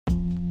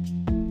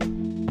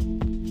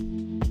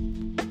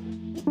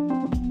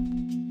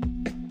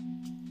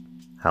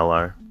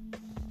Hello.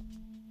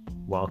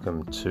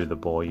 Welcome to the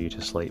Bore You to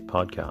Sleep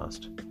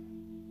podcast.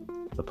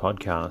 The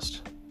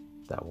podcast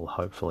that will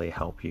hopefully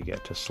help you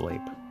get to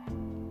sleep.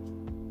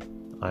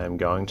 I am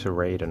going to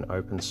read an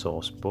open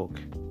source book,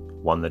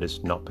 one that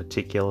is not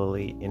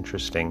particularly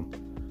interesting,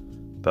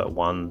 but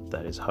one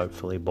that is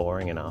hopefully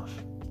boring enough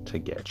to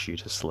get you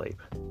to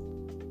sleep.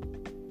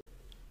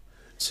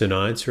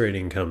 Tonight's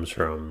reading comes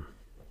from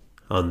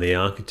On the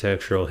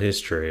Architectural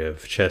History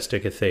of Chester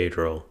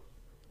Cathedral,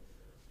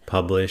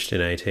 published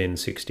in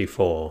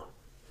 1864.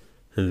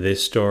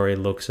 This story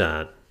looks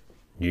at,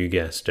 you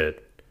guessed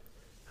it,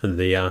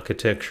 the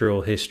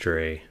architectural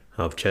history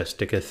of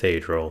Chester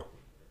Cathedral.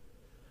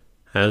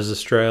 As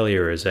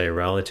Australia is a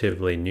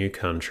relatively new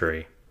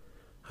country,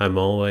 I'm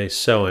always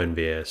so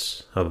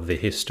envious of the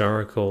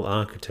historical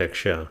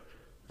architecture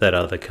that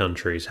other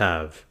countries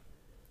have.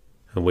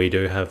 We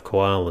do have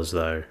koalas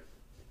though,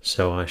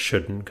 so I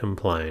shouldn't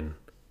complain.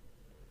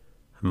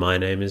 My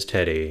name is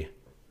Teddy,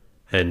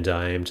 and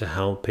I aim to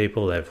help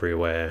people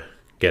everywhere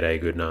get a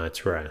good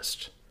night's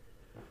rest.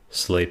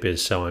 Sleep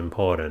is so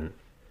important,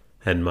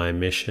 and my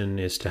mission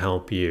is to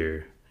help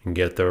you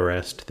get the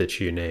rest that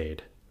you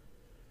need.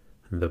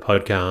 The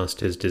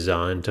podcast is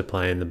designed to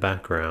play in the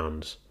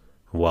background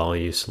while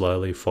you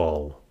slowly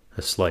fall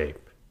asleep.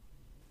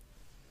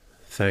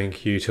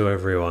 Thank you to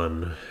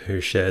everyone who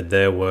shared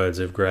their words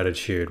of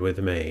gratitude with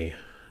me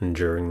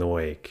during the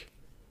week.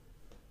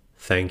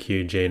 Thank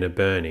you, Gina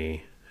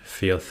Burney,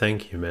 for your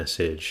thank you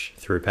message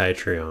through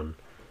Patreon,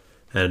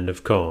 and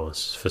of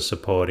course for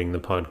supporting the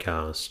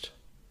podcast.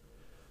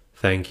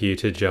 Thank you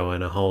to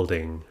Joanna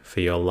Holding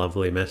for your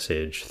lovely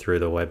message through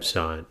the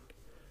website.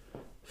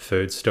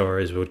 Food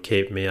stories would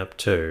keep me up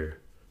too,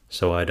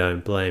 so I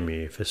don't blame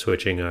you for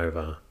switching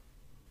over.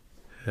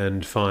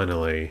 And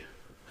finally,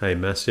 a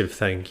massive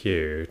thank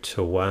you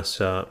to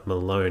Wassa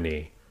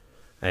Maloney,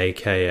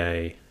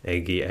 aka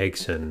Eggy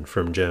Eggson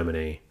from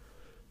Germany,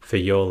 for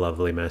your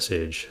lovely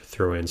message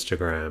through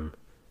Instagram.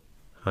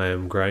 I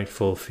am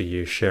grateful for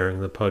you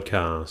sharing the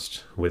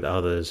podcast with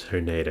others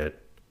who need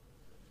it.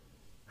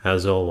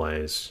 As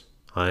always,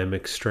 I am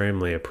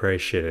extremely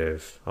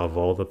appreciative of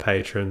all the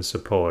patron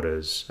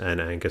supporters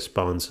and anchor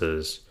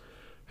sponsors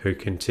who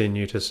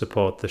continue to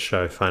support the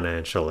show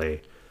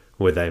financially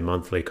with a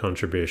monthly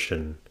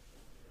contribution.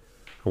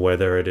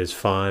 Whether it is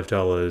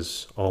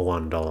 $5 or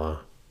 $1,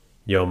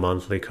 your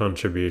monthly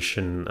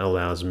contribution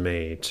allows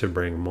me to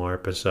bring more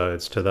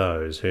episodes to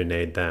those who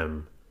need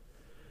them.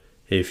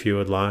 If you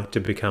would like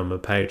to become a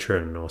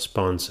patron or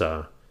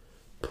sponsor,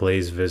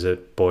 please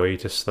visit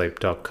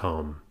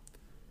boreyoutosleep.com.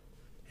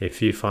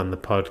 If you find the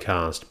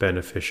podcast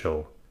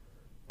beneficial,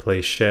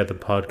 please share the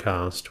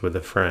podcast with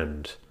a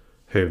friend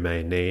who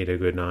may need a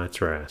good night's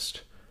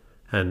rest,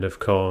 and of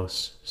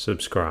course,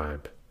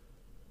 subscribe.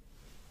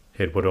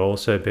 It would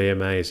also be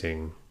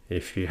amazing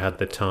if you had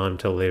the time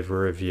to leave a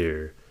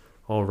review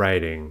or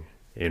rating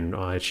in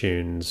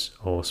iTunes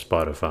or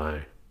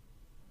Spotify.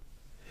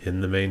 In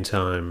the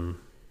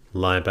meantime,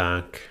 lie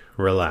back,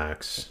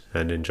 relax,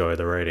 and enjoy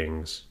the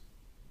readings.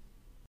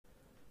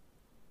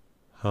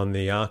 On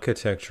the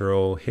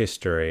Architectural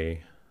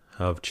History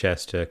of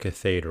Chester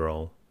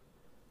Cathedral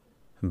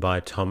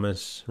by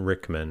Thomas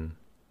Rickman,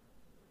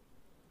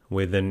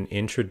 with an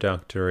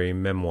introductory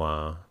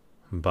memoir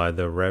by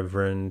the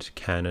Reverend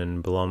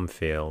Canon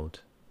Blomfield.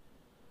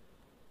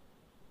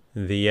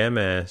 The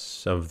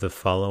MS of the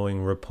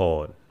following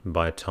report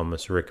by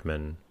Thomas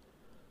Rickman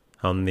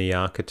on the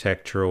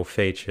architectural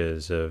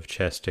features of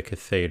Chester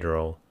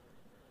Cathedral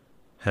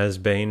has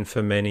been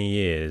for many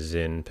years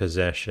in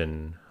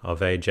possession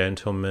of a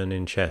gentleman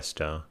in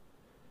Chester,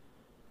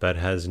 but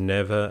has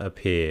never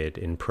appeared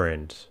in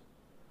print.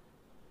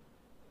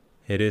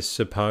 It is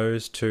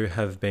supposed to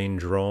have been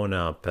drawn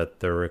up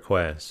at the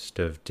request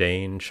of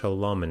Dean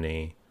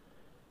Cholmondeley,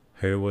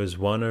 who was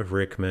one of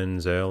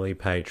Rickman's early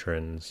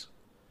patrons,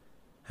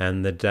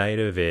 and the date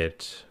of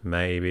it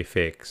may be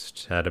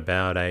fixed at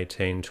about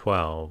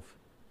 1812.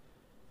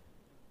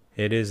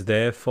 It is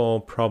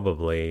therefore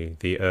probably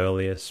the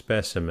earliest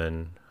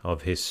specimen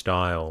of his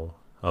style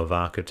of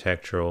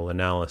architectural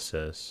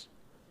analysis,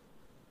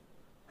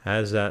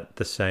 as at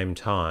the same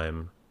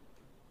time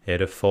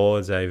it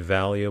affords a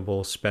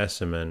valuable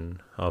specimen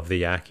of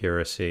the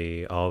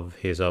accuracy of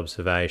his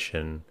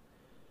observation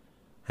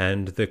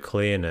and the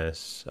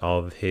clearness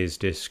of his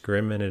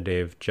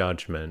discriminative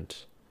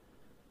judgment.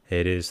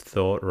 It is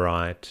thought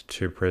right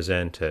to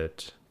present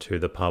it to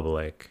the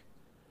public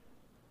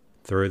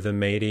through the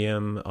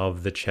medium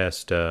of the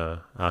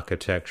Chester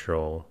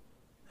Architectural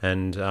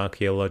and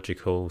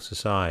Archaeological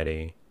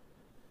Society.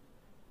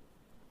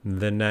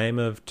 The name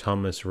of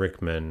Thomas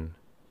Rickman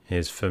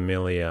is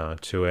familiar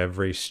to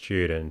every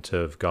student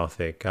of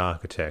Gothic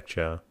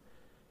architecture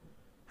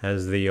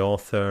as the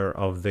author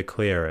of the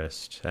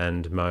clearest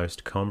and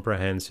most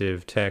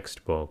comprehensive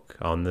textbook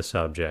on the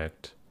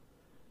subject.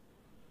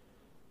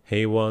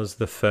 He was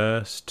the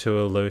first to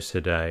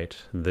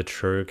elucidate the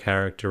true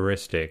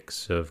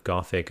characteristics of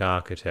Gothic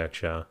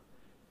architecture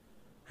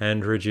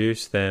and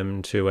reduce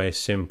them to a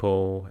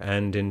simple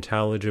and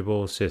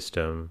intelligible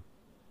system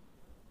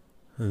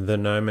The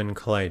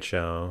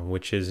nomenclature,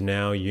 which is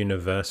now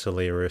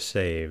universally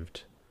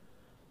received,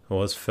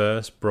 was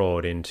first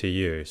brought into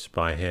use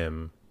by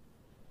him.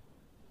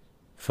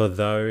 For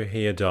though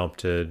he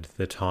adopted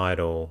the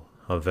title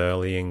of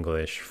Early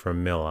English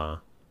from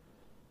Miller,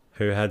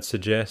 who had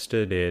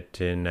suggested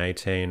it in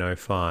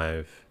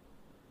 1805,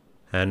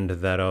 and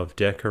that of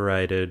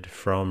Decorated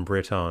from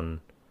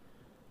Briton,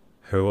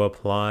 who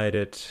applied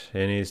it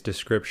in his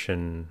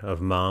description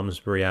of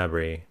Malmesbury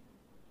Abbey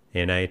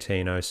in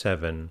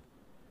 1807,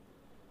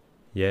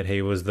 yet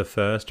he was the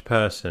first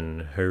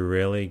person who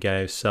really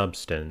gave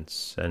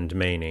substance and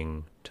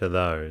meaning to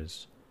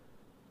those,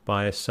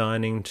 by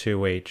assigning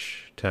to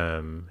each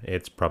term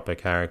its proper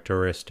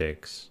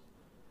characteristics.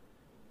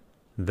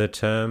 The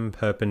term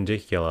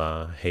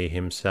perpendicular he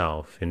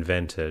himself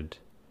invented,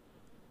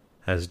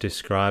 as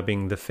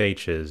describing the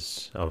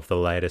features of the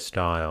later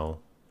style,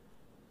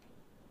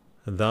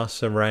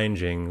 thus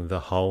arranging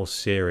the whole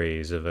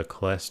series of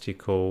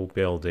ecclesiastical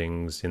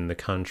buildings in the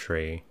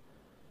country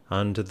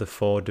under the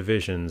 4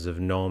 divisions of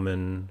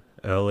Norman,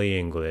 Early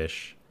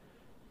English,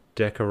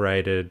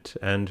 Decorated,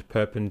 and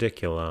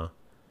Perpendicular,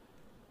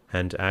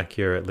 and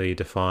accurately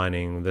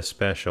defining the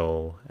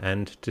special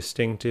and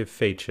distinctive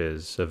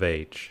features of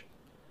each.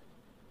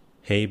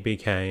 He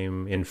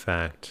became, in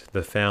fact,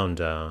 the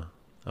founder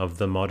of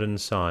the modern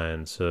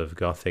science of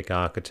Gothic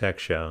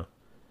architecture,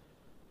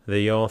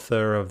 the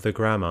author of the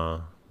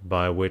grammar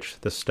by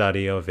which the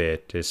study of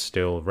it is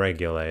still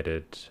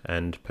regulated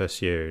and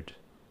pursued.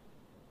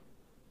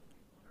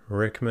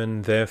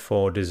 Rickman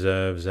therefore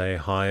deserves a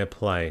higher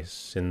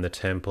place in the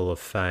temple of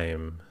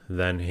fame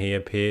than he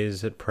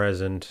appears at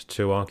present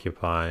to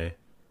occupy.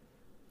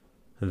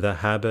 The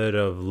habit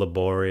of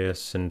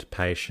laborious and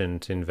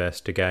patient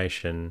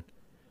investigation,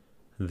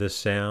 the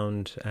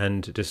sound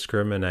and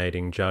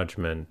discriminating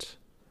judgment,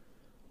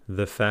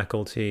 the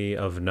faculty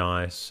of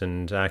nice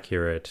and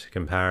accurate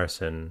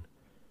comparison,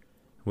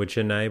 which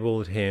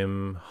enabled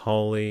him,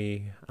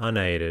 wholly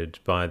unaided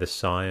by the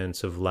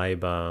science of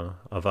labour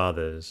of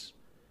others,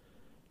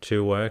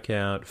 to work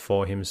out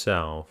for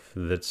himself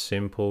that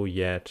simple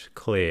yet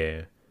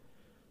clear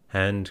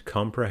and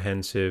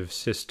comprehensive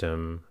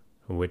system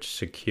which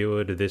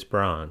secured this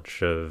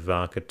branch of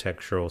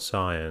architectural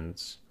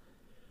science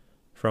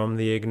from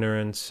the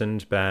ignorance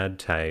and bad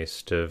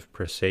taste of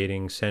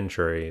preceding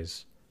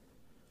centuries,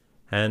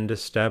 and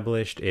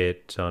established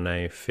it on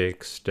a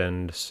fixed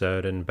and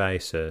certain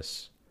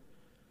basis,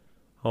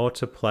 ought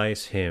to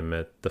place him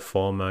at the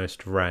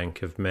foremost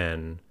rank of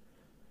men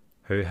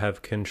who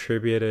have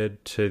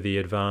contributed to the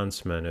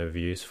advancement of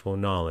useful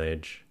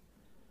knowledge.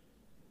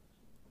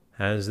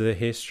 As the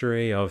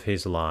history of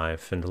his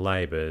life and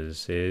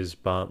labours is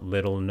but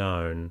little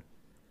known,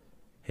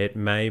 it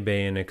may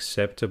be an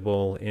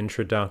acceptable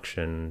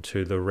introduction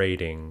to the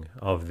reading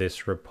of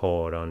this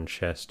report on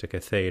Chester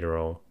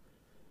Cathedral,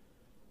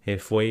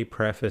 if we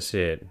preface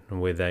it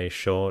with a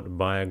short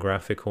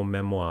biographical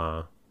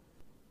memoir.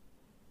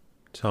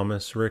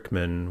 Thomas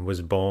Rickman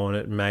was born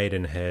at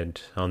Maidenhead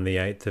on the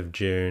 8th of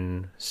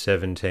June,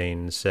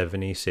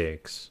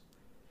 1776,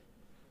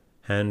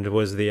 and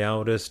was the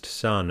eldest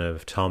son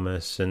of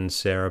Thomas and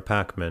Sarah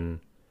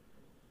Packman,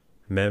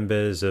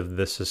 members of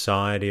the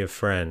Society of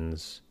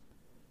Friends.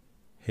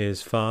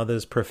 His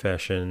father's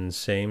profession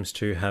seems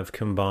to have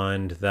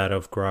combined that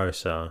of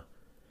grocer,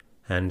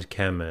 and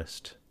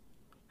chemist,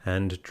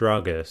 and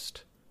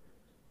druggist,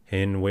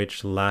 in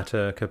which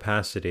latter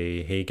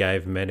capacity he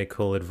gave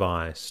medical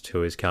advice to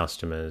his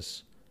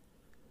customers.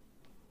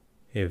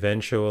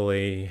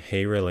 Eventually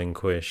he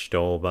relinquished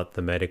all but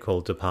the medical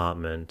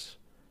department,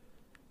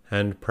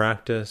 and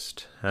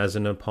practised as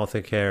an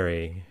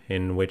apothecary,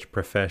 in which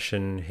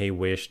profession he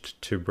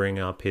wished to bring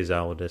up his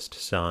eldest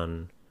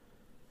son.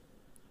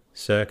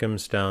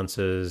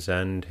 Circumstances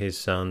and his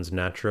son's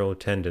natural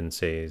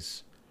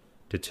tendencies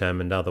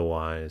determined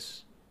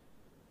otherwise.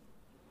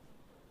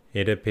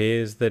 It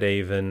appears that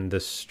even the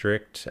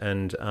strict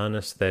and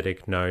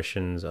unaesthetic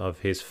notions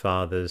of his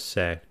father's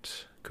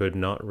sect could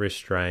not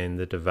restrain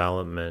the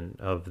development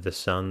of the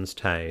son's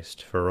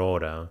taste for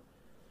order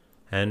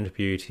and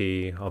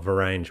beauty of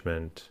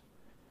arrangement,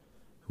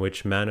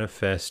 which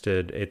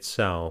manifested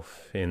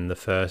itself in the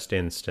first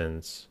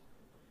instance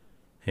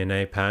in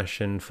a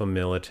passion for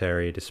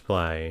military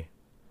display.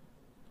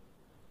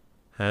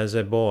 As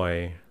a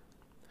boy,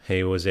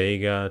 he was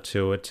eager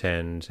to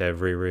attend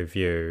every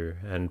review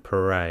and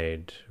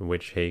parade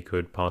which he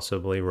could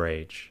possibly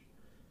reach,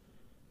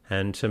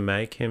 and to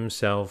make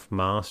himself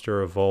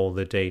master of all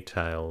the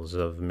details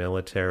of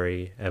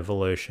military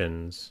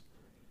evolutions.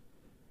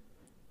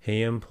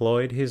 He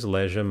employed his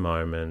leisure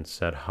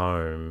moments at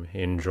home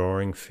in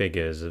drawing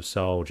figures of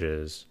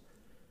soldiers,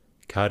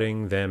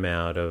 cutting them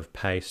out of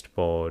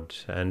pasteboard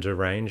and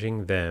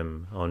arranging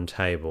them on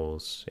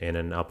tables in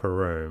an upper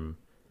room,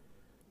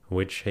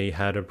 which he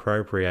had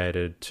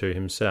appropriated to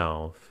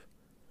himself.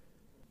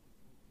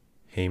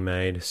 He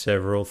made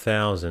several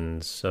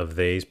thousands of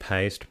these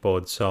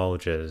pasteboard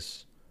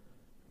soldiers,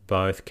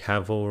 both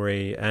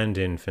cavalry and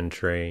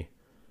infantry,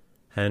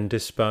 and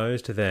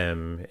disposed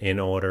them in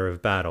order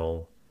of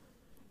battle,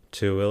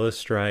 to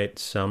illustrate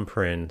some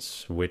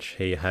prints which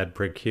he had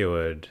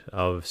procured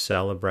of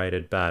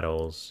celebrated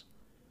battles.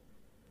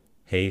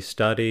 He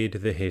studied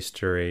the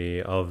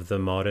history of the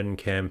modern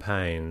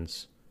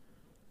campaigns,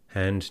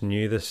 and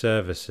knew the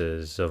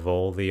services of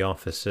all the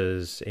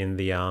officers in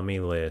the army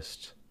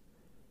list.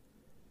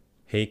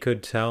 He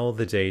could tell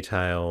the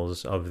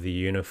details of the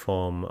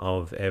uniform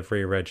of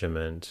every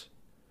regiment,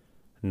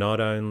 not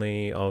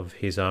only of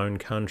his own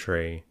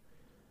country,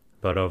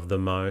 but of the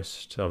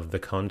most of the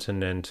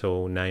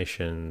continental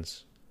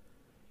nations,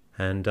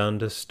 and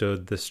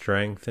understood the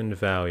strength and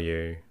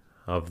value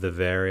of the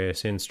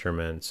various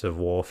instruments of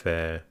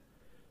warfare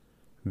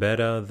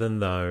better than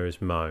those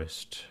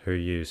most who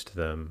used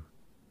them.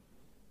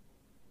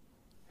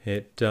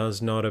 It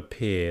does not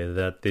appear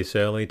that this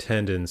early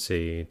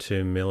tendency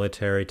to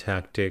military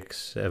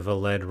tactics ever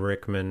led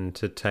Rickman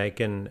to take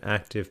an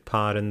active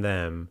part in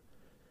them,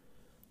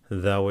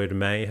 though it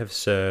may have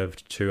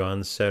served to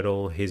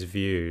unsettle his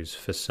views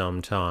for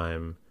some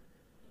time,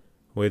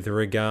 with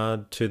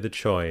regard to the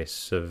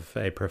choice of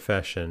a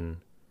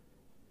profession.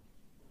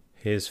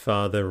 His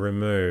father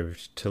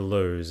removed to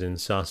Lewes in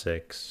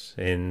Sussex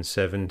in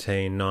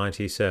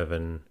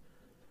 1797,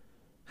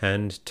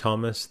 and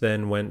Thomas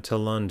then went to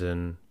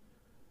London,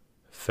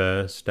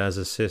 first as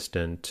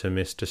assistant to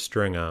Mr.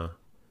 Stringer,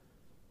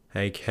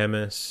 a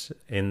chemist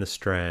in the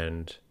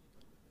Strand,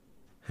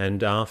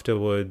 and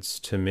afterwards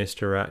to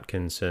Mr.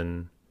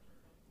 Atkinson,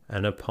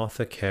 an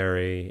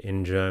apothecary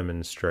in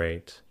Jermyn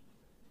Street.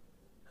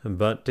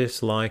 But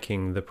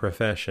disliking the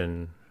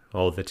profession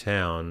or the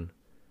town,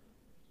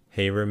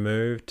 he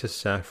removed to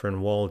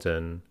Saffron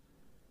Walden,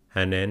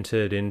 and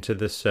entered into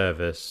the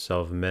service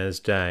of Mess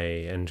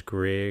Day and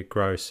Greer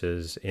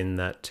grocers in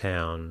that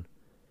town.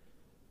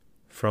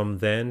 From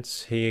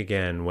thence he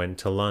again went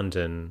to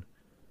London,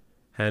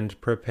 and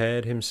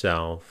prepared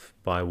himself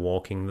by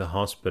walking the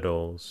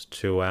hospitals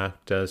to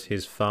act as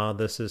his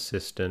father's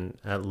assistant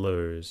at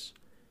Lewes,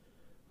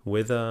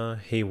 whither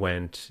he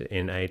went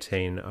in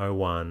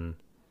 1801.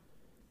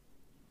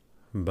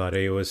 But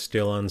he was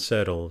still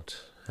unsettled,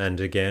 and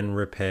again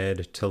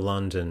repaired to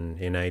London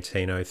in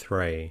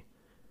 1803,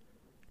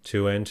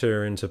 to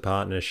enter into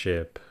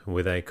partnership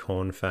with a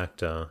corn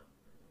factor.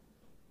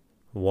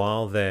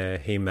 While there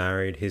he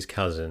married his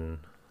cousin,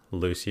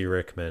 Lucy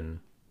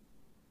Rickman.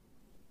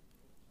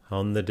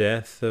 On the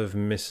death of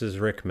Mrs.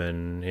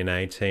 Rickman in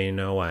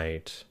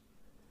 1808,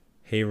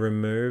 he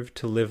removed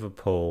to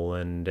Liverpool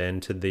and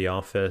entered the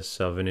office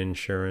of an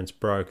insurance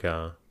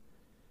broker.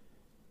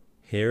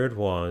 Here it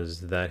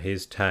was that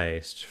his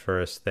taste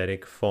for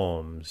aesthetic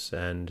forms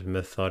and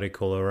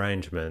methodical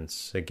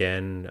arrangements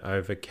again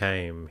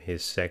overcame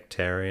his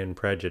sectarian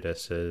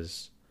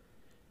prejudices,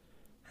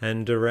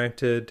 and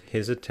directed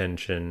his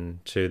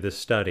attention to the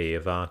study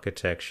of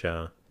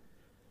architecture,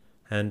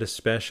 and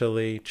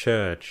especially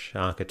church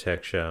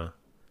architecture.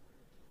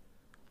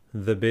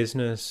 The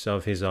business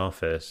of his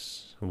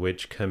office,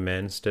 which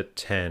commenced at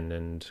 10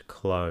 and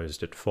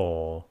closed at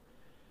 4,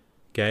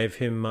 gave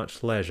him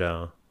much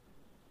leisure.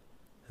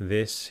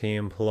 This he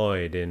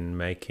employed in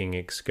making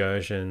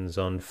excursions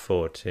on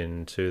foot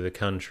into the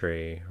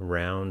country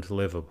round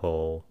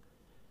Liverpool,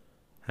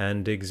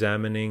 and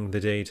examining the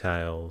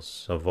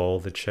details of all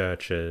the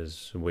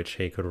churches which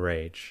he could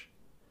reach.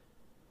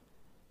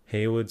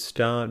 He would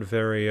start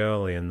very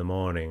early in the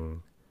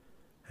morning,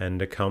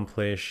 and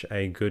accomplish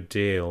a good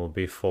deal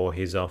before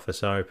his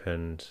office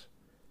opened,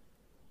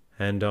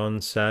 and on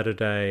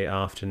Saturday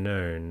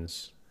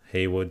afternoons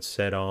he would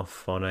set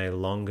off on a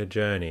longer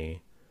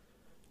journey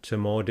to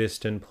more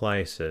distant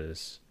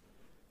places,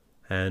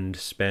 and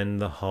spend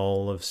the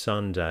whole of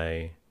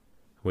Sunday,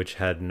 which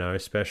had no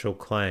special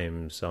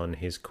claims on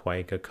his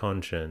Quaker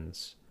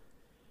conscience,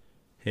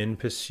 in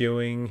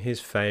pursuing his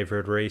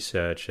favourite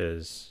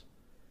researches.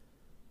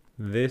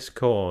 This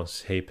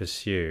course he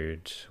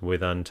pursued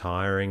with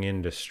untiring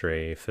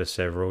industry for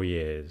several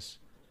years,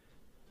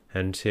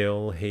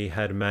 until he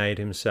had made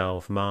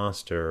himself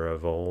master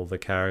of all the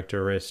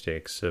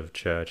characteristics of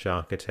church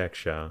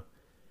architecture,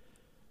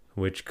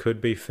 which could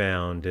be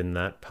found in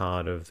that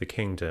part of the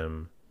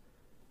kingdom.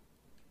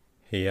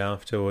 He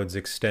afterwards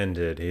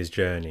extended his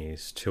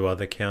journeys to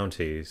other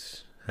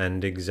counties,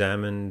 and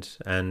examined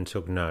and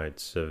took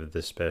notes of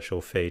the special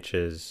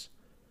features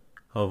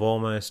of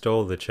almost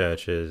all the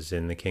churches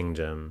in the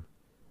kingdom,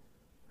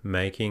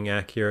 making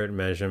accurate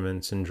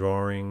measurements and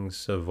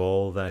drawings of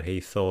all that he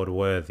thought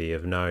worthy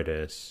of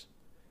notice.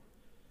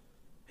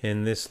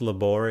 In this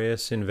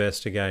laborious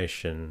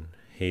investigation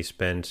he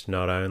spent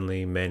not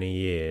only many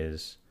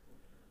years,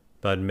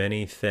 but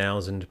many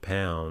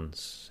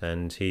 £1,000,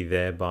 and he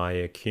thereby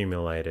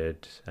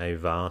accumulated a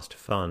vast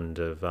fund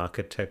of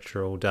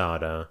architectural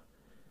data,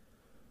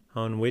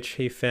 on which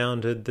he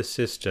founded the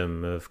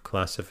system of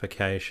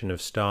classification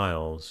of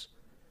styles,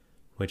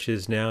 which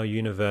is now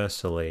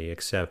universally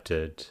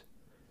accepted.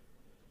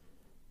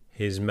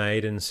 His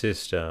maiden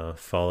sister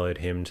followed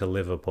him to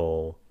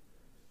Liverpool,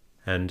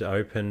 and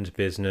opened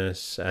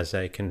business as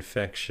a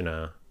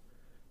confectioner,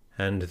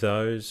 and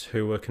those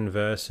who were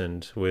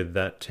conversant with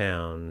that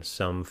town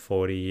some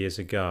 40 years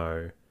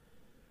ago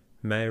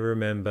may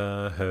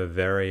remember her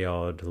very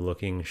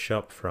odd-looking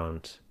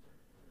shop-front,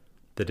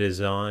 the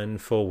design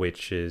for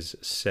which is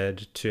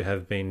said to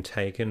have been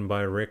taken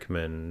by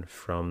Rickman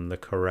from the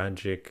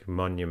choragic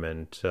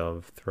monument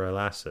of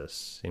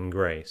Thralassus in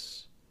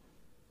Greece.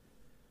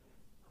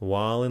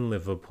 While in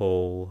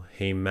Liverpool,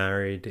 he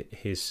married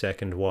his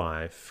second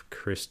wife,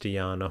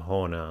 Christiana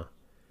Horner,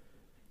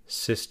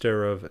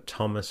 sister of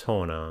Thomas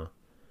Horner,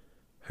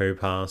 who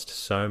passed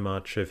so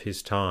much of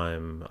his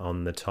time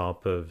on the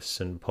top of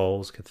St.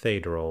 Paul's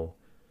Cathedral,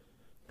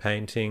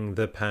 painting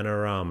the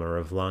panorama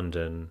of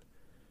London,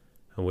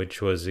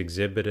 which was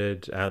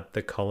exhibited at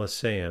the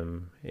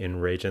Colosseum in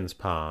Regent's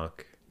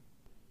Park.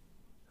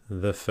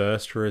 The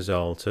first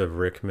result of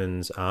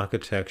Rickman's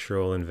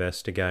architectural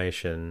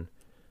investigation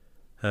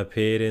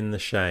appeared in the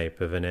shape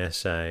of an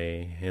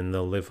essay in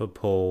the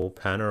Liverpool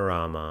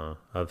Panorama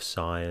of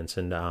Science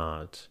and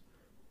Art,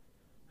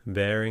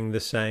 bearing the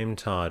same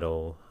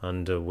title,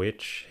 under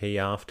which he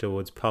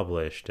afterwards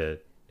published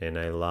it in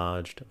a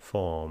large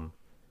form,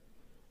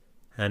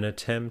 an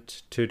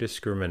attempt to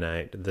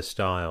discriminate the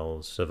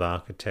styles of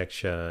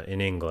architecture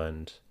in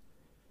England.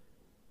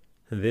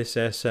 This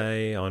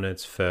essay, on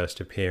its first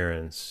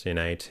appearance in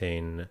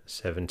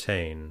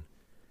 1817,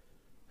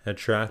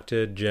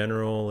 attracted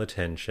general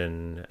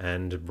attention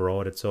and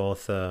brought its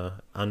author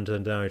under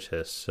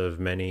notice of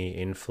many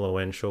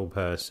influential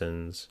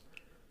persons,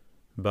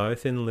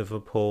 both in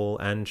Liverpool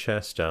and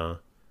Chester,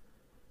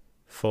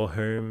 for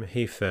whom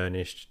he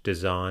furnished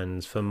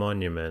designs for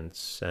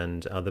monuments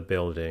and other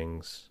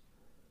buildings.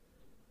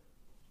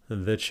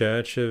 The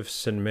Church of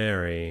St.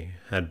 Mary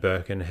at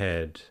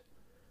Birkenhead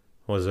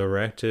was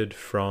erected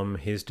from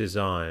his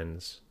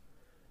designs,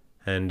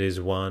 and is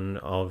one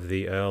of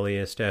the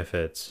earliest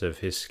efforts of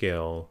his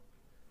skill.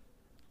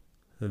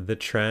 The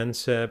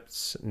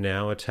transepts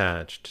now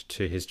attached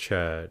to his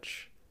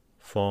church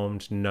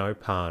formed no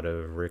part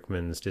of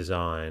Rickman's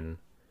design,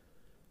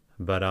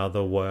 but are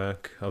the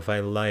work of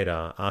a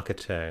later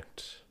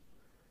architect.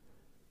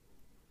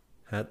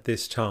 At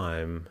this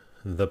time,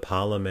 the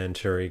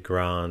parliamentary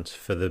grant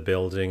for the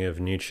building of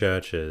new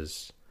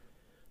churches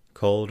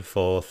called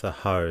forth a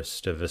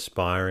host of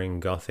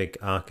aspiring Gothic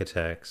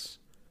architects.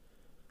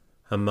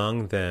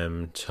 Among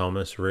them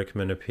Thomas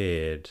Rickman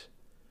appeared,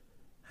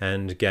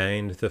 and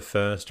gained the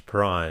first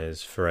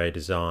prize for a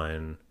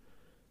design,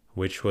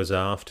 which was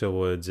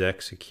afterwards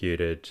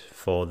executed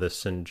for the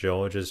St.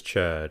 George's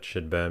Church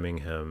at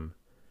Birmingham.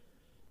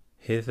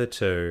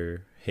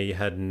 Hitherto he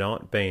had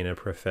not been a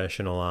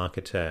professional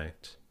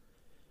architect,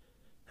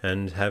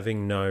 and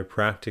having no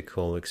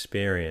practical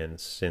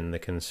experience in the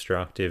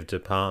constructive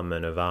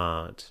department of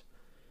art,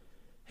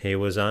 he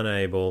was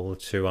unable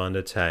to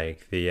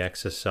undertake the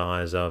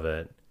exercise of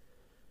it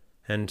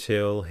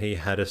until he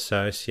had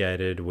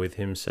associated with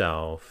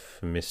himself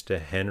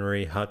Mr.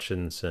 Henry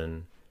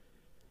Hutchinson,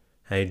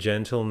 a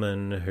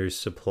gentleman who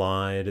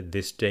supplied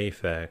this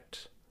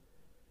defect.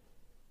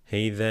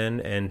 He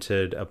then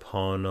entered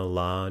upon a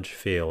large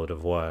field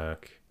of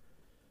work,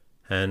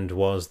 and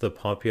was the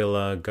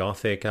popular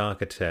Gothic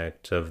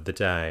architect of the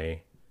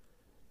day.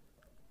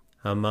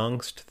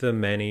 Amongst the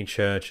many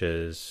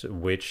churches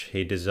which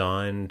he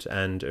designed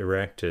and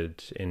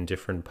erected in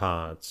different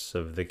parts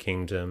of the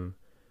kingdom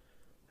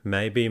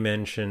may be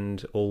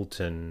mentioned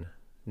Alton,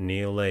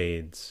 near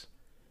Leeds,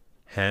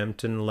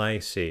 Hampton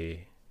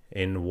Lacey,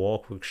 in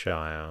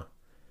Warwickshire,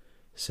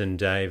 St.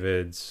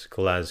 David's,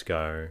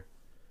 Glasgow,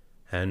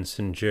 and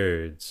St.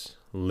 Jude's,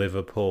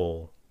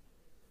 Liverpool.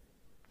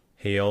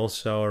 He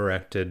also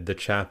erected the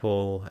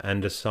chapel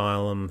and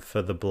asylum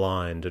for the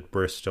blind at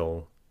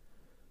Bristol,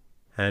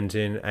 and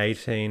in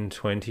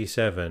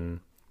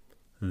 1827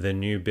 the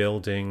new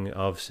building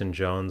of St.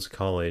 John's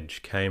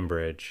College,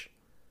 Cambridge,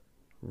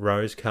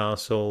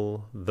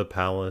 Rosecastle, the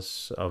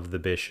palace of the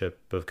Bishop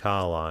of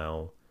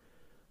Carlisle,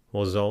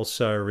 was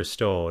also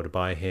restored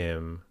by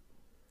him.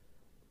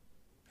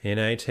 In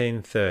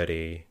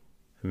 1830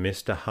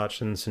 Mr.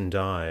 Hutchinson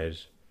died,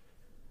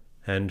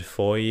 and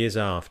 4 years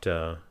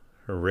after,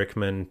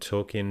 Rickman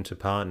took into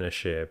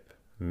partnership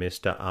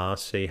Mr.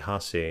 R.C.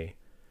 Hussey,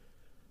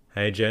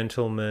 a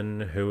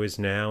gentleman who is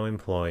now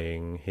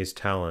employing his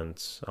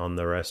talents on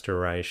the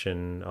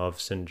restoration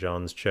of St.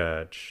 John's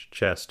Church,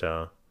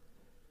 Chester.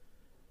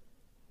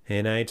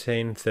 In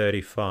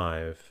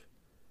 1835,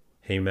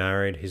 he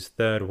married his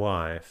third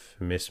wife,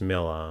 Miss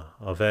Miller,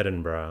 of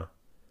Edinburgh,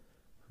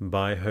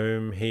 by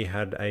whom he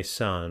had a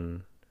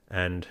son,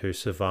 and who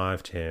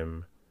survived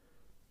him.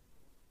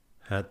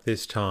 At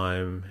this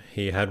time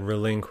he had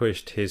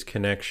relinquished his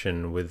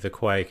connection with the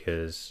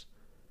Quakers,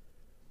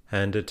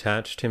 and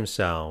attached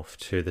himself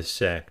to the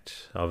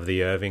sect of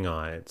the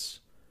Irvingites,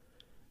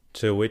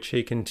 to which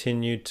he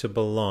continued to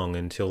belong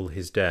until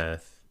his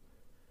death,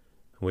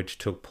 which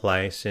took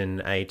place in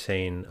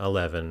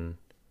 1811.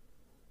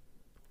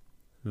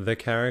 The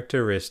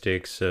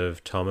characteristics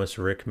of Thomas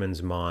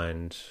Rickman's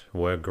mind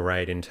were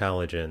great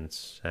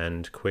intelligence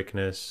and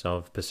quickness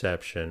of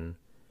perception,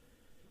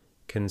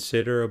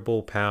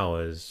 considerable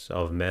powers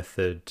of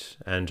method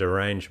and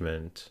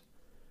arrangement,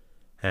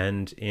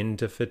 and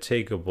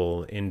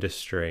indefatigable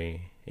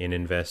industry in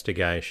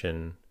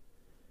investigation.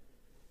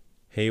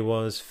 He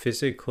was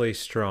physically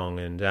strong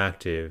and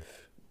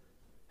active,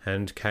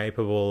 and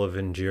capable of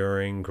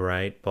enduring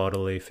great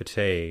bodily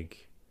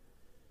fatigue.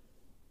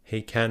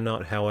 He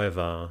cannot,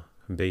 however,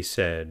 be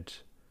said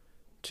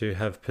to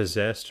have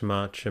possessed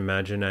much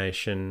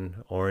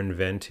imagination or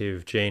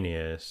inventive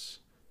genius.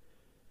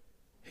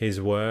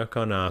 His work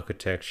on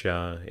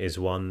architecture is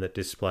one that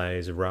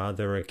displays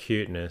rather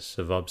acuteness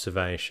of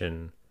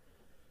observation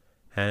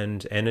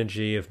and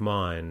energy of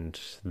mind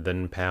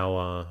than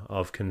power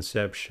of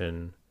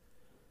conception,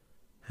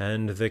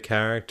 and the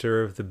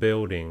character of the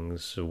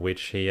buildings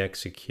which he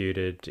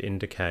executed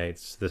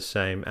indicates the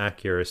same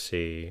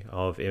accuracy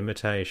of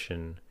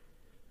imitation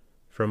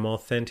from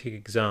authentic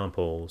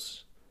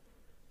examples,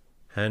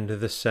 and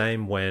the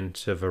same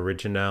want of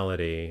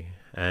originality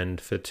and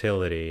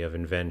fertility of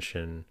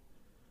invention.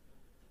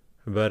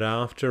 But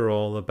after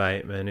all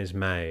abatement is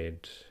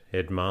made,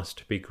 it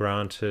must be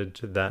granted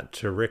that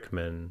to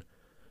Rickman,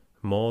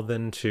 more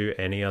than to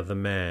any other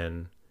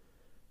man,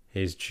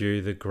 is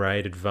due the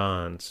great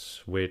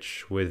advance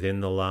which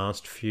within the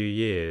last few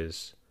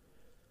years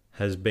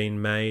has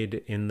been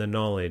made in the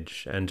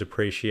knowledge and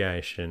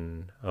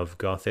appreciation of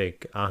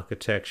Gothic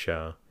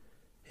architecture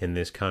in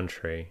this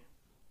country.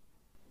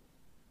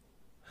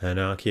 An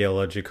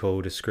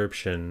archaeological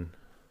description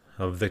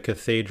of the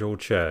Cathedral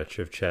Church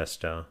of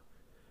Chester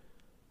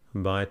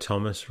by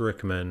Thomas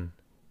Rickman.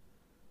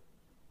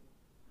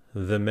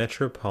 The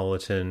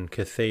metropolitan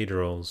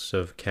cathedrals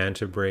of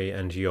Canterbury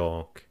and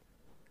York,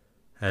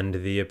 and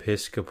the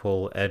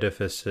episcopal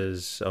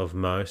edifices of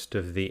most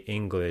of the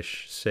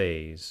English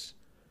sees,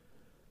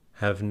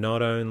 have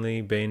not only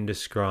been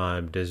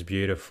described as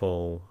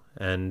beautiful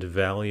and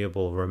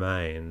valuable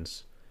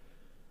remains,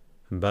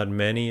 but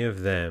many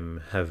of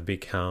them have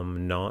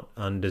become not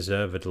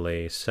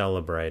undeservedly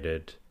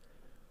celebrated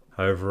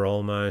over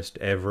almost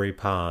every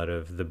part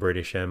of the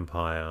British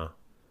Empire.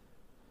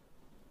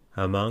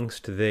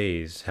 Amongst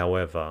these,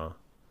 however,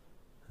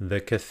 the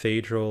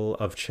Cathedral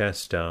of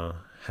Chester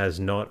has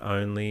not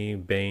only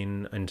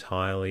been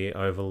entirely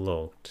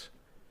overlooked,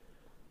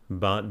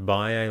 but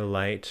by a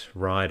late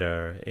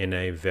writer in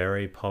a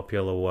very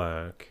popular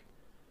work,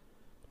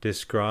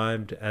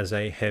 described as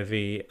a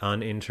heavy,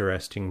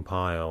 uninteresting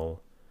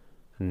pile,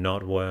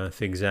 not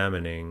worth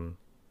examining.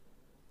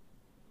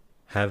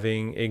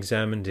 Having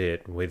examined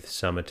it with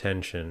some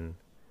attention,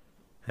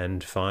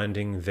 and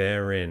finding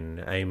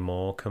therein a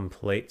more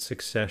complete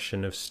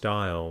succession of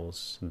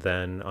styles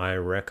than I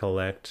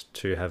recollect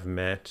to have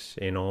met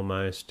in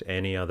almost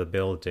any other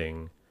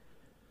building,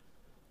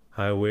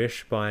 I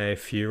wish by a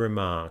few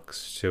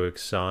remarks to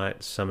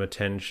excite some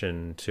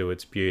attention to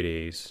its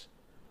beauties.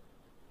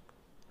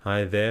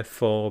 I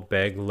therefore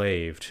beg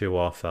leave to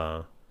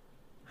offer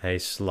a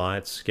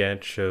slight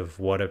sketch of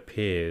what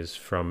appears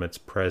from its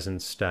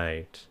present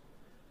state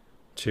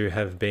to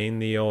have been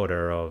the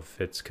order of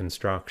its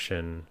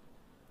construction.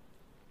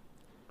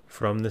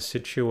 From the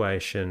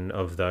situation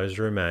of those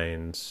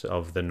remains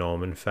of the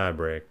Norman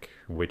fabric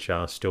which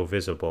are still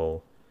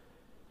visible,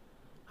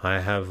 I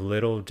have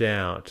little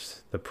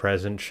doubt the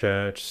present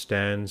church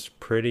stands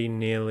pretty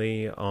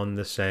nearly on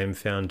the same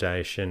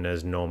foundation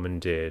as Norman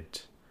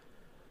did,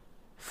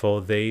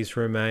 for these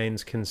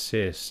remains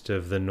consist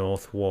of the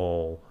north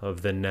wall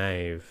of the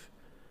nave,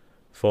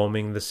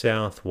 forming the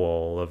south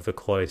wall of the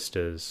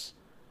cloisters,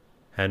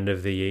 and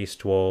of the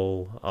east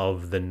wall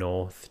of the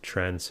north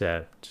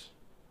transept.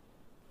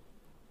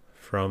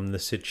 From the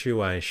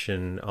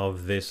situation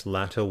of this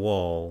latter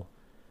wall,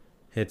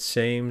 it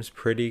seems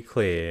pretty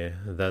clear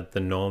that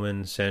the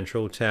Norman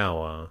central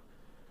tower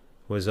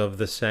was of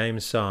the same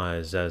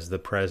size as the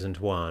present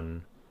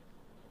one,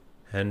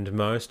 and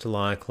most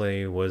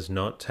likely was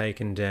not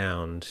taken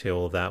down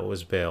till that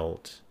was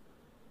built.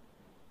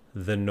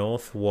 The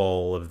north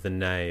wall of the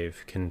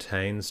nave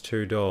contains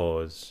 2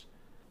 doors.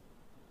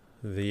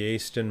 The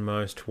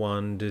easternmost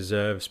one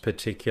deserves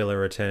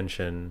particular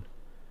attention,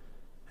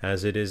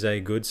 as it is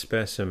a good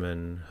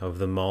specimen of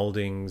the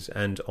mouldings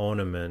and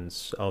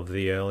ornaments of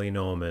the early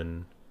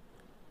Norman.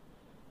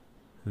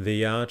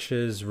 The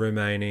arches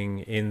remaining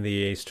in the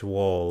east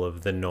wall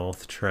of the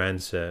north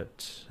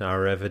transept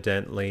are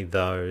evidently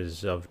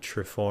those of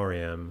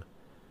triforium,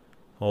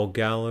 or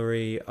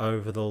gallery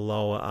over the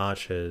lower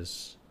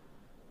arches,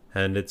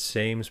 and it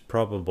seems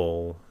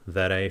probable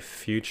that a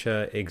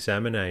future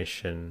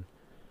examination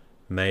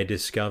may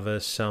discover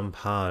some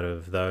part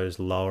of those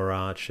lower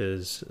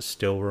arches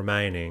still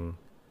remaining.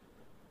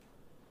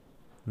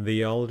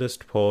 The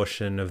oldest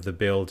portion of the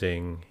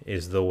building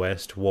is the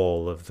west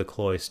wall of the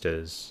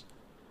cloisters,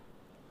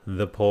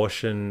 the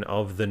portion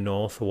of the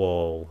north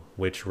wall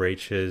which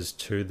reaches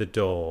to the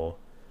door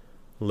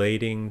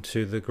leading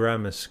to the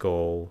grammar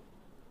school.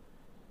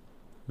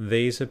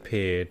 These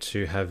appear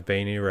to have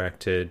been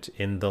erected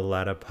in the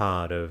latter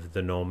part of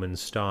the Norman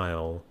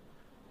style,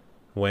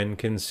 when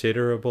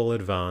considerable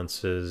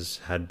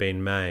advances had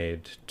been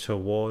made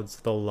towards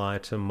the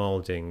lighter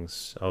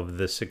mouldings of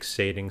the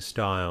succeeding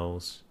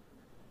styles.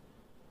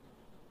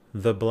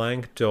 The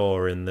blank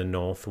door in the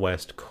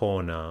northwest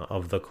corner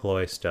of the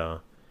cloister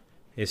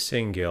is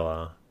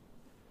singular,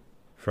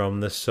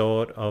 from the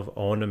sort of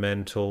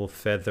ornamental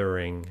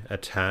feathering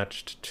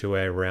attached to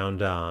a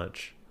round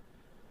arch,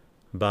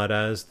 but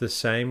as the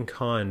same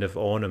kind of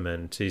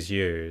ornament is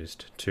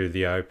used to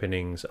the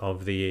openings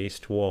of the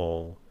east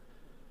wall,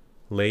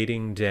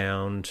 leading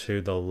down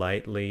to the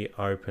lately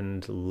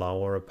opened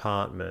lower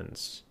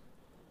apartments,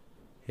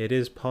 it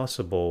is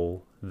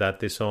possible that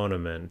this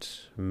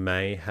ornament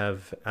may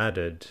have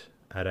added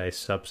at a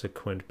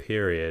subsequent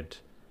period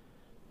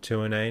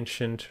to an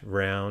ancient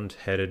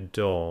round-headed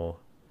door.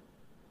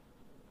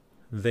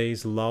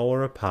 These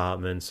lower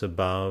apartments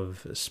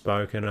above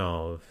spoken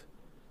of,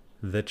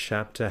 the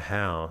chapter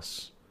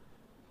house,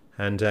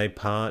 and a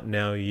part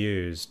now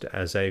used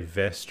as a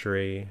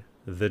vestry,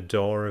 the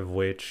door of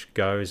which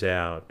goes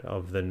out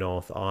of the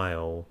north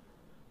aisle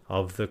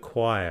of the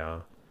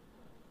choir,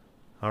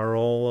 are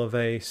all of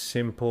a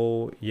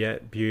simple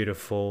yet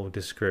beautiful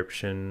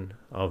description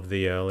of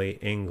the early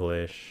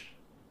English.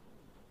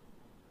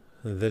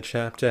 The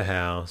chapter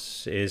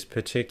house is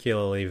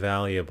particularly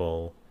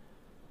valuable,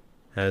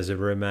 as it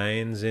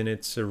remains in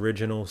its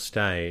original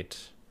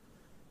state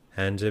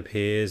and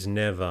appears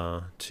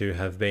never to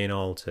have been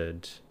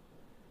altered.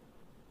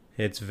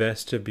 Its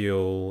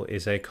vestibule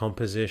is a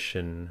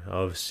composition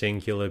of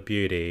singular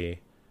beauty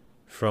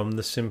from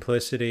the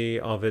simplicity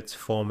of its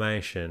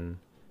formation,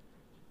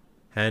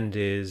 and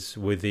is,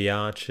 with the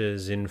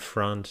arches in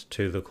front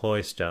to the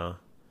cloister,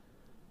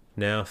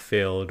 now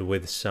filled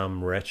with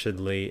some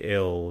wretchedly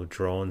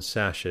ill-drawn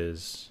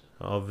sashes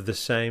of the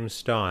same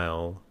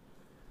style.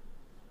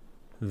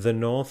 The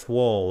north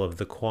wall of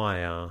the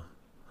choir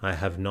I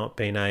have not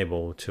been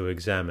able to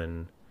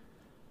examine,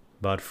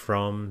 but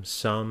from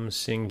some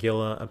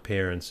singular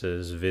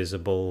appearances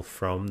visible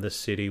from the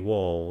city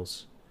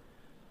walls,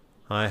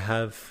 I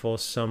have for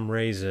some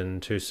reason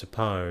to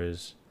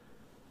suppose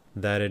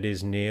that it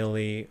is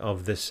nearly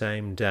of the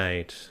same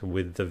date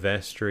with the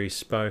vestry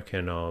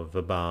spoken of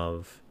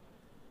above,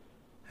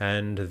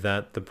 and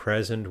that the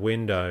present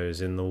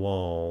windows in the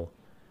wall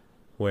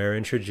were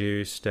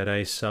introduced at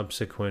a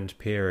subsequent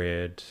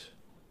period.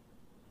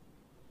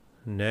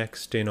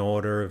 Next in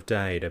order of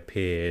date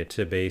appear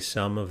to be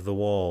some of the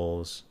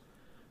walls,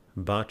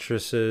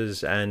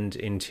 buttresses and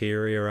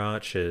interior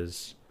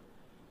arches,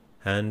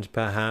 and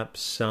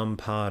perhaps some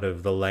part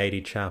of the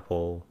Lady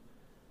Chapel,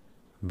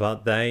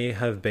 but they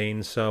have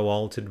been so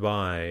altered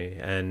by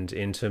and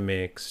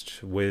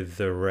intermixed with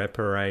the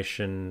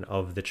reparation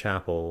of the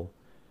chapel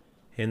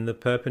in the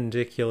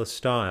perpendicular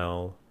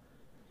style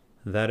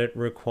that it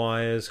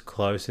requires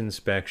close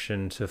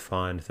inspection to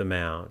find them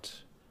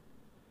out.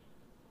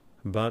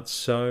 But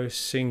so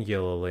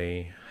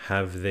singularly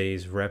have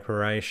these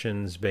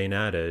reparations been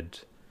added,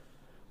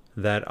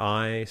 that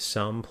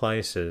some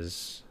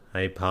places,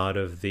 a part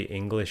of the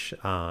English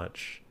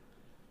arch,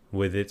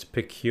 with its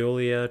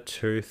peculiar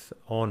tooth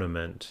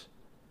ornament,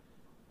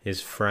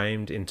 is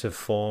framed into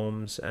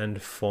forms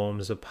and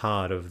forms a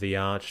part of the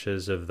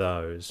arches of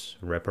those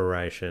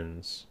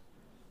reparations.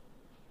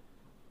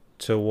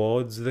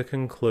 Towards the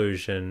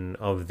conclusion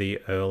of the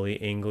early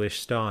English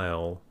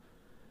style,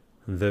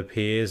 the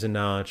piers and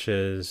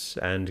arches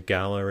and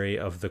gallery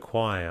of the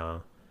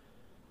choir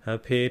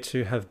appear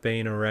to have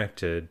been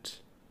erected,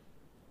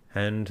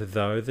 and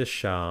though the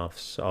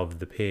shafts of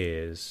the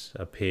piers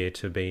appear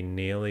to be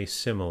nearly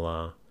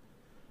similar,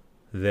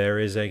 there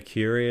is a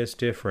curious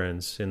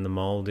difference in the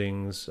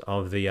mouldings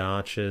of the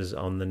arches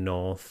on the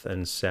north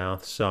and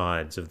south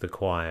sides of the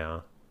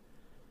choir.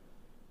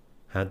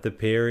 At the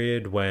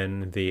period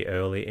when the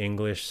early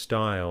English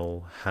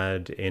style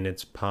had in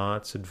its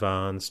parts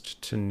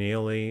advanced to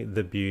nearly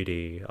the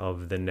beauty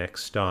of the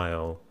next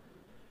style,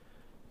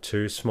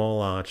 two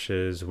small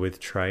arches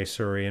with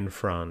tracery in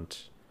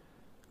front,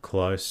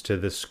 close to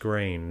the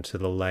screen to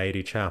the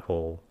Lady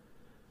Chapel,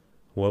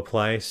 were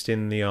placed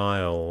in the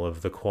aisle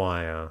of the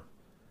choir.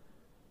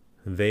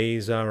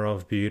 These are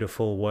of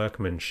beautiful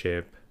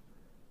workmanship,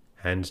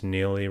 and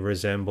nearly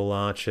resemble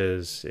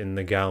arches in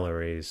the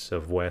galleries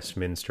of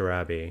Westminster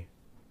Abbey.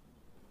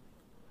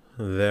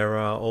 There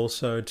are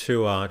also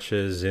two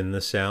arches in the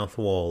south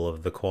wall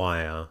of the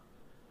choir,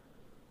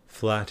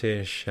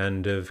 flattish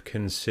and of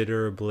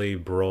considerably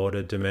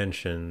broader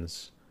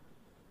dimensions,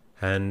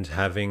 and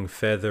having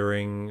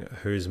feathering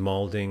whose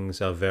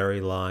mouldings are very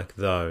like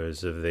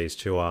those of these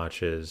two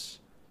arches.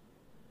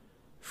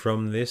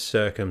 From this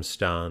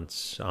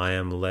circumstance I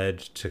am led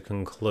to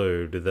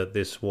conclude that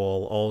this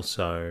wall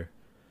also,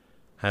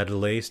 at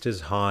least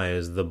as high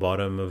as the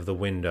bottom of the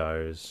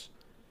windows,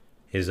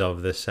 is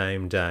of the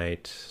same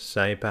date,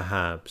 say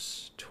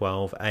perhaps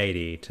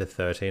 1280 to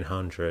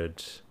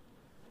 1300.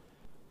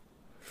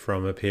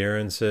 From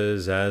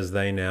appearances as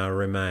they now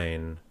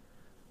remain,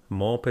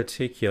 more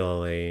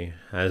particularly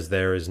as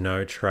there is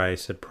no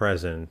trace at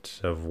present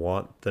of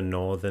what the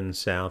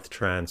northern-south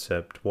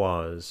transept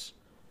was,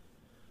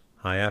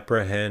 I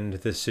apprehend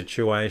the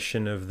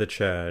situation of the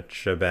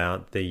church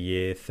about the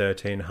year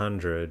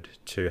 1300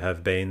 to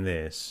have been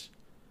this.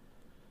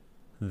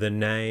 the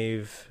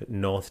nave,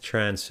 north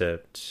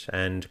transept,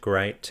 and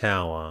great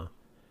tower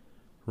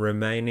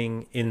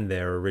remaining in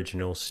their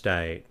original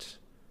state,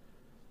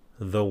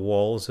 the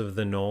walls of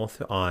the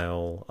north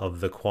aisle of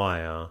the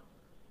choir,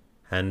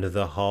 and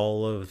the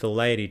whole of the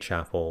Lady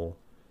Chapel,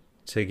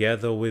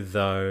 together with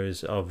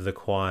those of the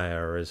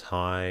choir as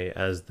high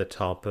as the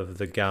top of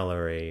the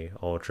gallery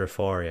or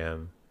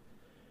triforium,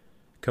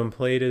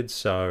 completed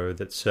so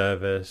that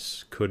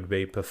service could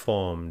be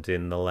performed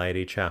in the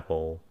Lady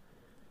Chapel,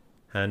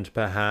 and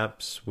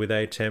perhaps with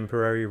a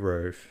temporary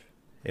roof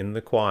in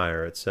the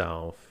choir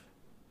itself.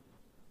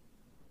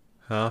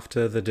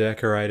 After the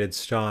decorated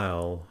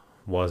style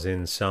was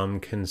in some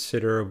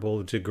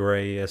considerable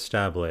degree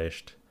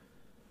established,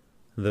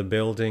 the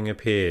building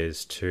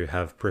appears to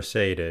have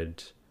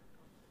proceeded,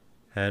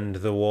 and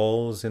the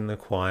walls in the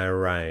choir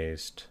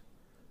raised,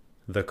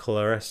 the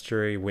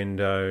clerestory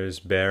windows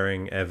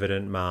bearing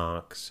evident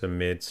marks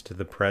amidst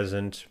the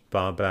present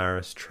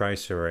barbarous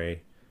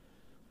tracery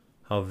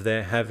of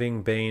their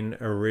having been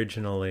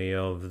originally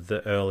of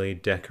the early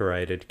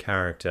decorated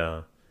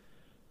character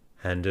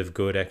and of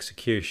good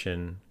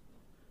execution.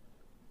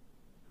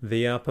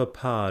 The upper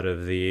part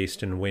of the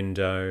eastern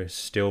window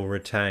still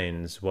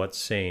retains what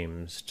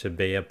seems to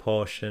be a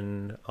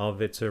portion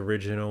of its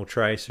original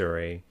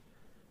tracery.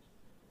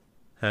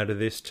 At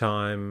this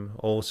time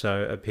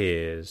also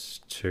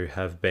appears to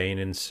have been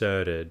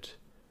inserted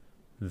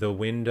the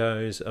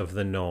windows of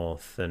the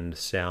north and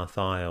south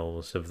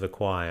aisles of the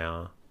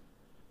choir,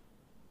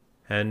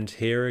 and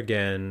here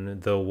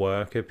again the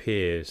work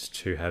appears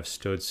to have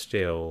stood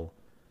still,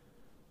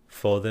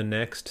 for the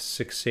next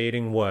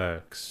succeeding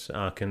works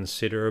are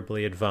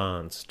considerably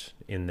advanced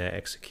in their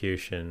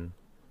execution.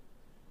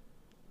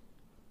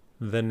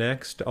 The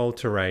next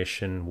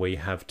alteration we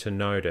have to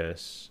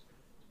notice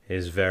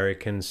is very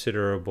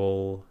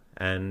considerable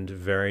and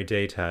very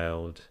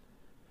detailed,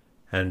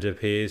 and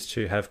appears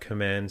to have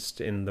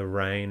commenced in the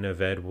reign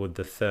of Edward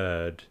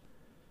III,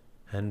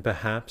 and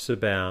perhaps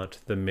about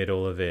the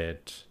middle of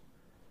it.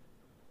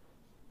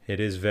 It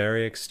is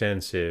very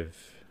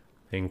extensive,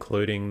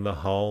 including the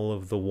whole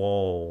of the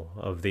wall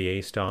of the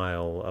east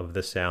aisle of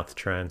the south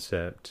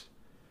transept,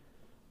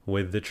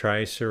 with the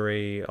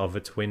tracery of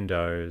its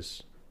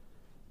windows,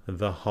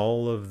 the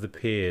whole of the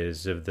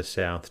piers of the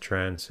south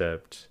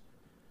transept,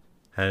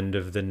 and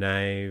of the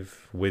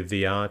nave with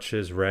the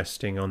arches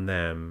resting on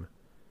them,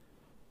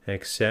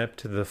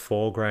 except the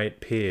four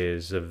great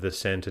piers of the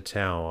centre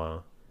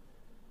tower,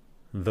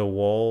 the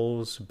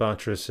walls,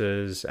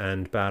 buttresses,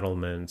 and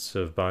battlements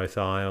of both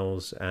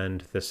aisles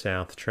and the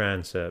south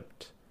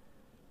transept,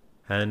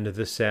 and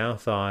the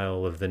south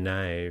aisle of the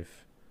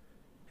nave,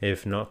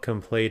 if not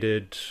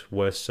completed,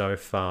 were so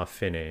far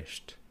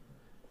finished,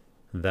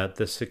 that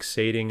the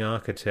succeeding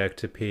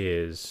architect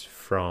appears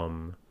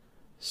from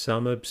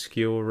some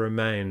obscure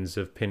remains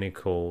of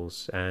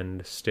pinnacles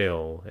and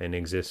still in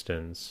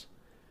existence,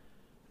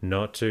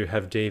 not to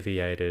have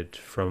deviated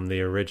from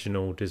the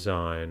original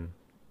design.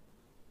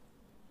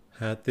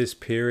 At this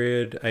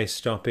period a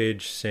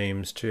stoppage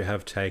seems to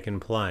have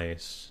taken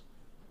place,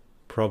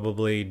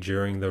 probably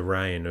during the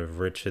reign of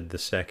Richard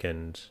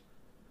II,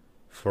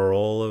 for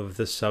all of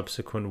the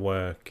subsequent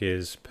work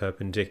is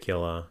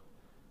perpendicular,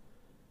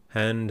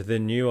 and the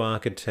new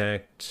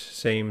architect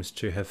seems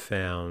to have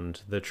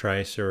found the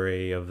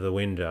tracery of the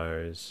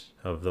windows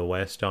of the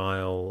west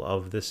aisle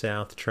of the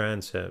south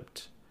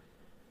transept,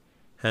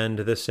 and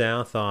the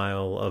south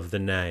aisle of the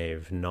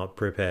nave not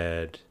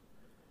prepared,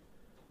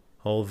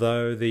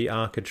 although the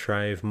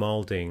architrave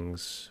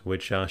mouldings,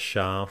 which are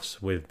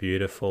shafts with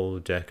beautiful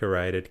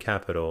decorated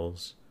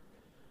capitals,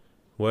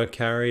 were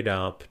carried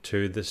up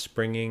to the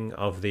springing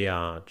of the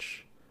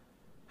arch,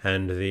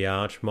 and the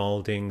arch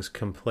mouldings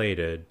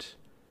completed,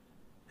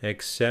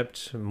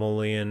 except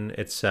mullion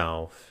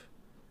itself,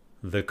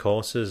 the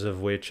courses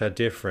of which are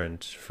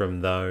different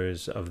from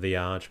those of the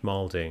arch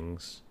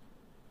mouldings.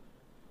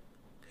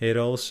 It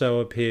also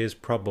appears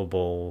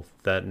probable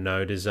that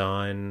no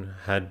design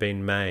had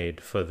been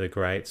made for the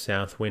great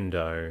south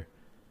window,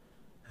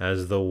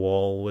 as the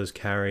wall was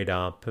carried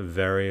up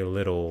very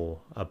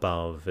little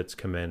above its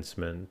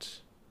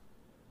commencement.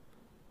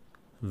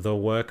 The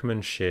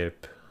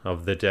workmanship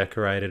of the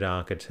decorated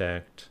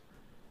architect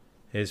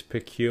is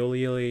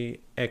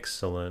peculiarly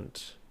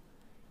excellent.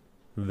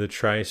 The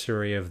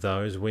tracery of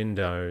those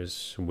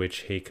windows which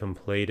he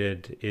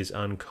completed is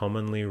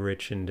uncommonly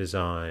rich in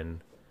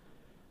design,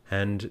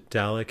 and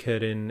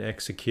delicate in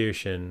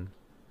execution,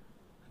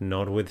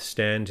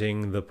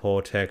 notwithstanding the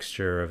poor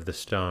texture of the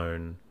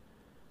stone,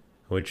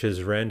 which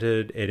has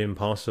rendered it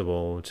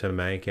impossible to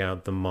make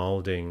out the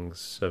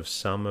mouldings of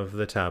some of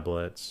the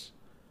tablets.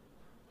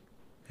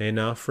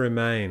 Enough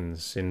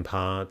remains in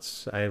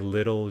parts a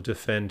little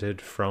defended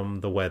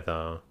from the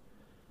weather,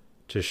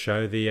 to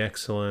show the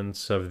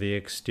excellence of the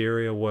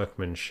exterior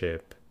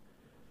workmanship,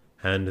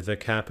 and the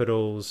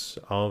capitals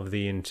of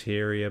the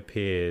interior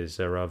piers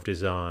are of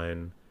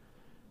design,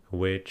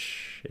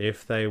 which,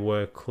 if they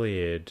were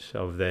cleared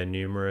of their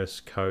numerous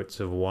coats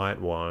of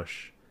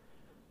whitewash,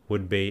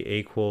 would be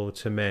equal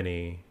to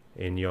many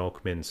in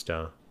York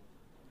Minster.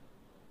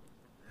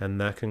 And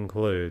that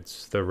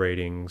concludes the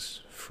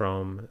readings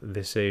from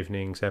this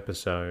evening's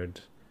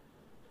episode.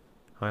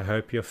 I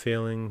hope you're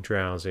feeling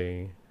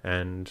drowsy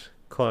and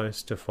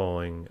close to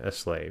falling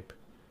asleep.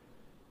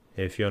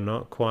 If you're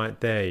not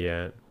quite there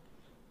yet,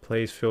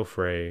 please feel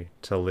free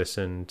to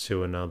listen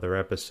to another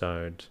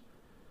episode.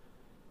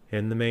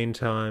 In the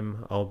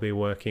meantime, I'll be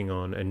working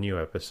on a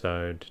new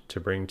episode to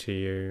bring to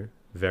you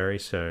very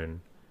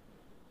soon.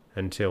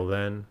 Until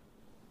then,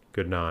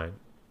 good night.